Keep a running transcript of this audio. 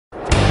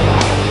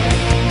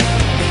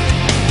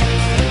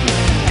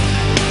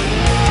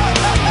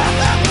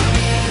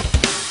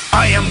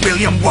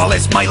William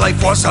Wallace, my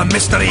life was a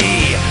mystery.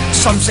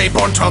 Some say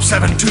born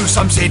 1272,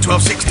 some say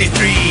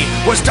 1263.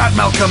 Was Dad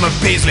Malcolm of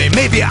Paisley,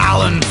 maybe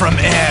Alan from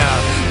Ayr?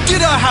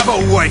 Did I have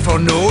a wife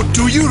or no?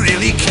 Do you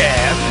really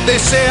care?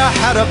 They say I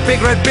had a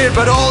big red beard,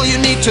 but all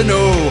you need to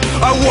know,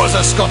 I was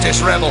a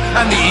Scottish rebel,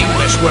 and the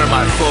English were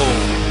my foe.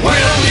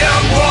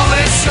 William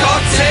Wallace,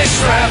 Scottish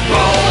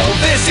rebel,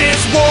 this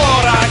is war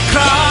I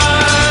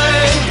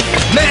cry.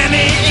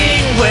 Many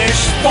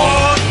English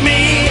fought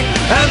me,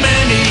 and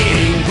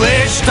many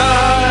English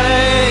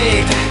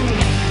died.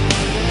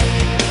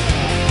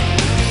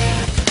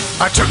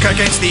 I took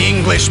against the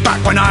English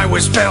back when I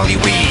was fairly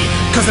wee,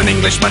 'cause an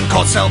Englishman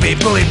called Selby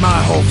bullied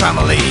my whole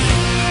family.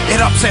 It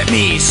upset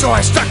me, so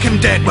I struck him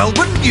dead, well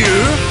wouldn't you?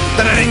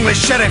 Then an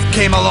English sheriff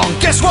came along,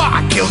 guess what?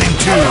 I killed him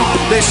too.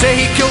 They say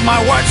he killed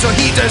my wife, so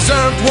he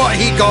deserved what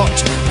he got.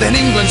 Then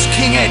England's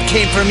King Ed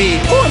came for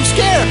me, oh I'm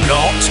scared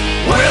not.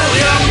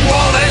 William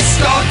Wallace,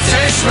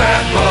 Scottish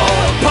rebel,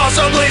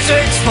 possibly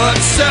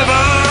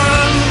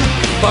 6'7",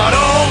 but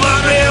all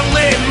that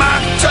really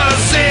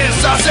matters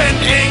is I sent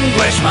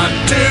Englishmen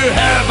to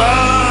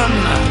heaven.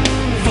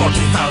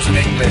 40,000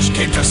 English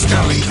came to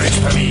Stirling Bridge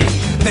for me.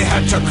 They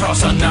had to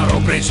cross a narrow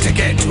bridge to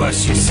get to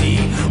us, you see.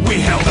 We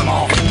held them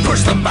off,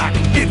 pushed them back,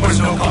 it was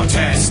no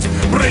contest.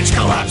 Bridge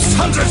collapsed,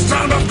 hundreds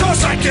drowned, of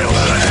course I killed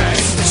the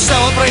rest.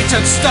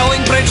 Celebrated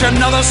Stirling Bridge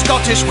another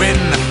Scottish win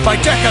by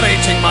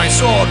decorating my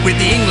sword with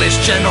the English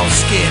general's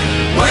skin.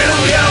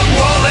 William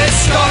Wallace,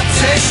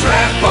 Scottish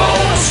rebel,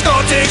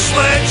 Scottish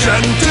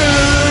legend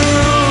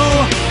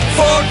too.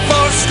 Fought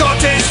for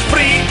Scottish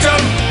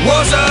freedom,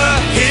 was a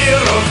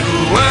hero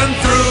through and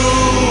through.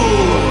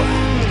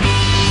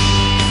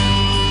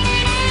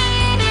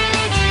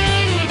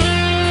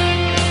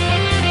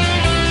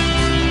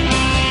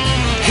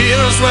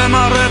 Here's where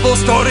my rebel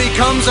story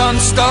comes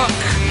unstuck.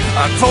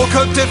 At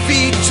Falkirk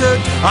defeated,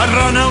 I'd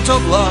run out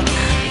of luck.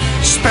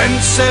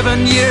 Spent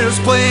 7 years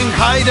playing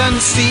hide and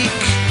seek.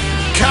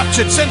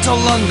 Captured, sent to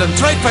London,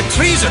 tried for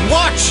treason,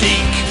 what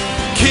cheek.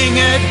 King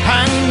Ed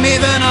hanged me,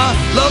 then a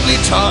lovely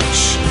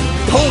touch.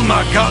 Pulled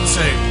my guts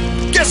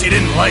out, guess he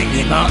didn't like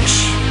me much.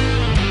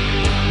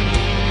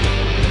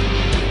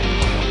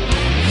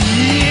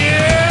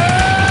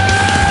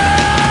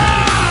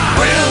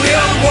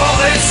 William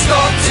Wallace,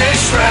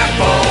 Scottish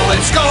rebel,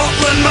 in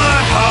Scotland my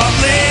heart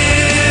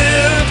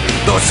lived.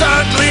 Though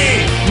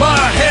sadly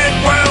my head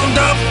wound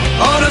up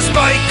on a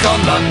spike on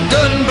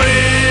London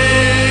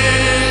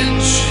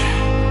Bridge.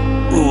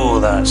 Oh,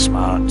 that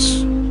smarts.